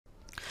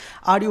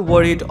Are you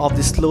worried of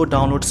the slow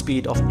download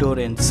speed of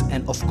torrents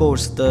and of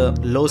course the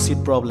low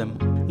seed problem?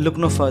 Look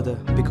no further,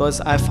 because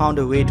I found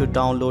a way to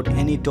download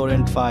any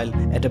torrent file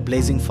at a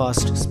blazing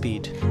fast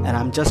speed, and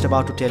I'm just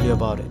about to tell you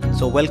about it.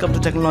 So welcome to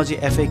Technology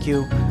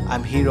FAQ,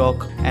 I'm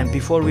Hirok, and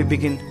before we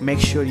begin, make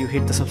sure you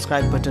hit the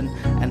subscribe button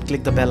and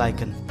click the bell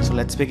icon. So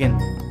let's begin.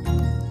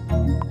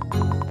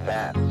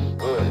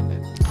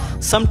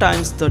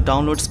 Sometimes the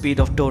download speed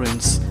of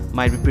torrents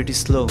might be pretty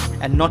slow,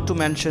 and not to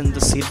mention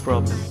the seed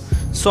problem.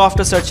 So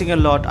after searching a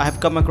lot, I have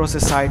come across a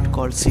site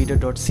called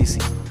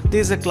seedr.cc.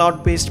 This is a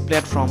cloud-based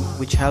platform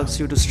which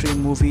helps you to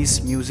stream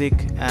movies, music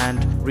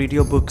and read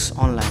your books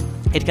online.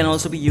 It can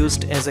also be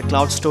used as a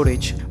cloud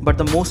storage, but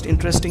the most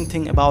interesting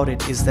thing about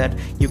it is that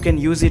you can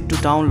use it to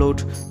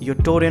download your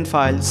torrent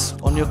files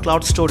on your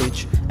cloud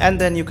storage,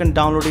 and then you can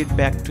download it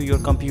back to your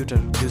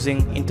computer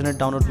using Internet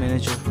Download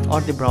Manager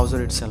or the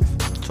browser itself.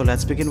 So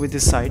let's begin with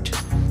this site.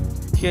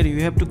 Here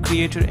you have to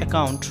create your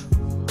account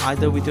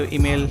either with your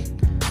email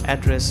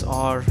address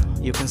or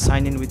you can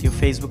sign in with your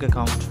Facebook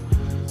account.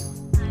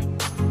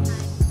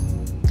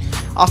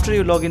 After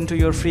you log into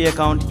your free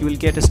account, you will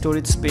get a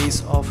storage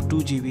space of 2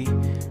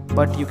 GB,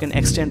 but you can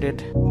extend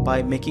it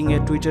by making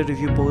a Twitter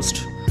review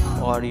post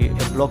or a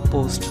blog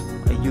post,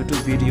 a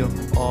YouTube video,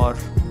 or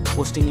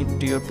posting it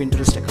to your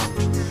Pinterest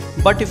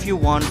account. But if you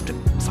want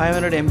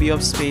 500 MB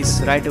of space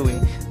right away,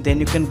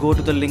 then you can go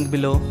to the link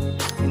below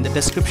in the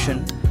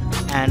description,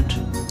 and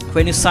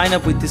when you sign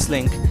up with this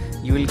link,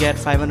 you will get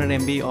 500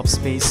 MB of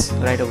space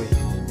right away.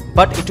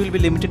 But it will be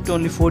limited to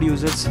only 4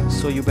 users,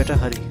 so you better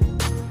hurry.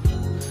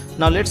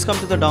 Now let's come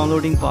to the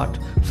downloading part.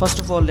 First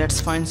of all,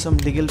 let's find some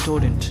legal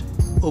torrent.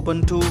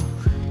 Ubuntu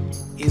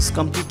is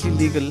completely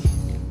legal.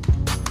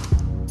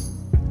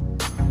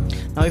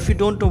 Now if you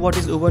don't know what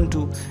is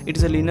Ubuntu, it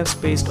is a Linux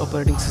based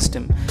operating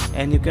system,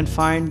 and you can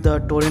find the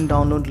torrent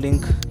download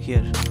link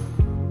here.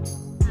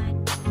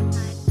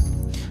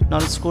 Now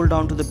let's scroll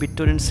down to the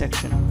BitTorrent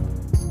section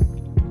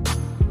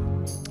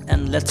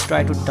and let's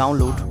try to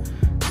download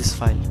this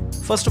file.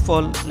 First of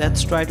all,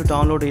 let's try to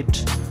download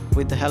it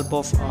with the help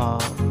of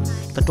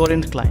the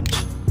torrent client.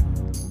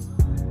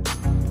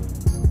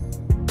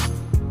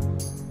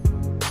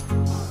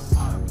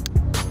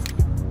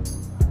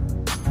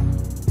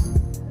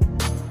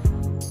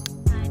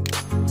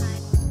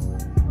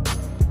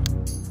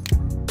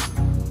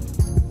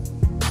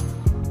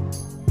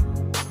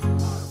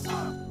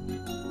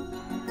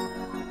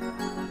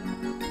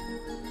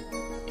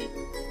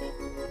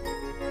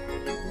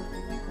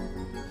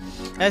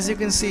 As you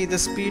can see, the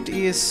speed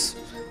is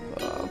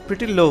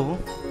pretty low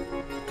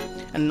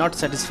and not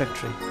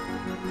satisfactory.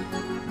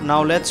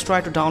 Now let's try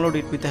to download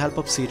it with the help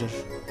of seedr.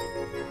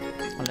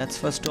 Let's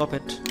first stop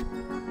it,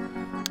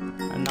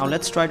 and now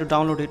let's try to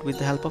download it with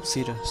the help of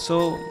seedr.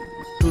 So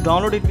to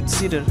download it with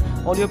seedr,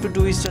 all you have to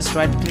do is just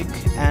right click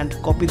and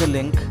copy the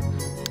link,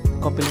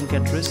 copy link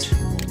address,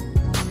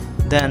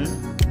 then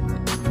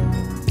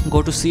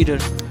go to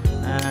seedr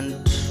and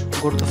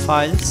go to the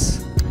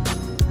files,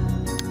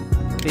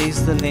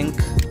 paste the link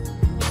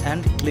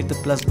and click the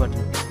plus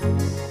button.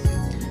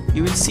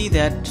 You will see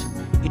that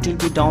it will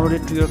be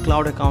downloaded to your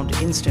cloud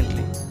account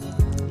instantly.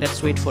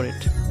 Let's wait for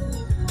it.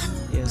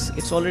 Yes,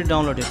 it's already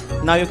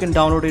downloaded. Now you can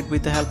download it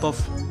with the help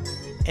of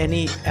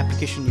any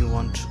application you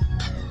want,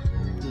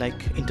 like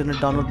Internet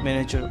Download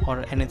Manager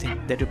or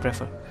anything that you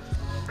prefer.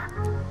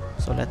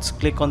 So let's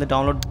click on the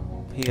download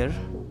here.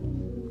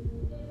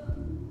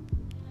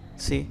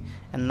 See,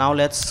 and now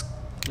let's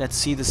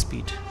see the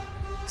speed.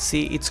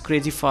 See, it's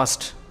crazy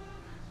fast.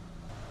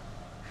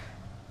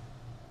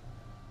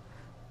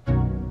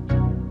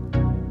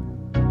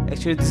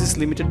 Actually, this is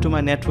limited to my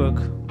network.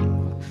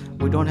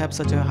 We don't have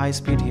such a high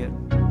speed here.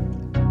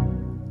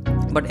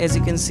 But as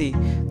you can see,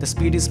 the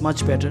speed is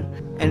much better,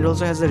 and it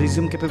also has a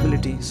resume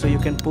capability, so you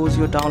can pause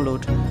your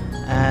download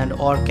and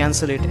or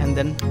cancel it and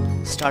then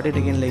start it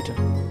again later.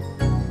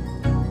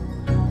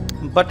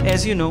 But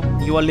as you know,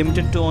 you are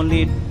limited to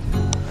only 2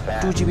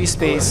 GB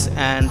space,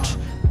 and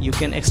you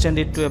can extend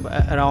it to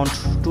around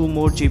 2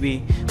 more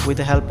GB with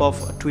the help of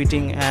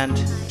tweeting and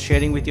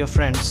sharing with your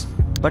friends.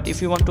 But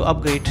if you want to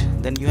upgrade,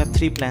 then you have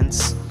 3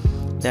 plans.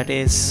 That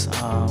is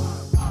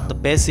the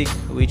basic,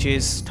 which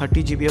is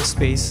 30 GB of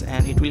space,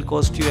 and it will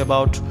cost you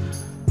about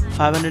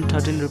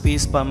 513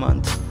 rupees per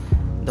month.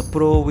 The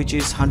Pro, which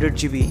is 100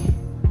 GB,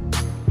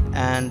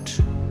 and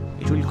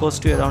it will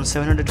cost you around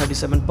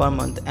 737 per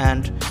month,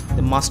 and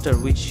the Master,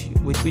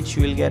 with which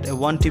you will get a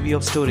 1 TB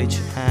of storage,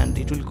 and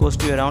it will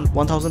cost you around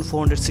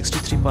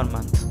 1463 per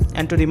month.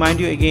 And to remind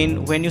you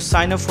again, when you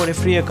sign up for a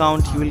free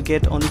account, you will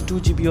get only 2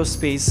 GB of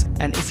space,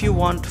 and if you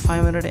want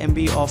 500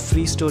 MB of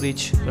free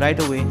storage right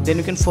away, then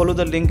you can follow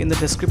the link in the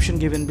description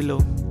given below.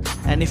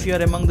 And if you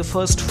are among the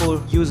first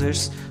 4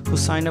 users who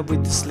sign up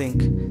with this link,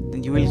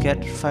 then you will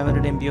get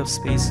 500 MB of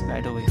space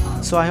right away.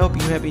 So I hope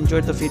you have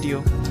enjoyed the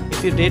video.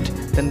 If you did,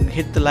 then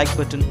hit the like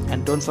button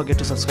and don't forget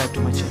to subscribe to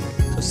my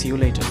channel. So see you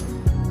later.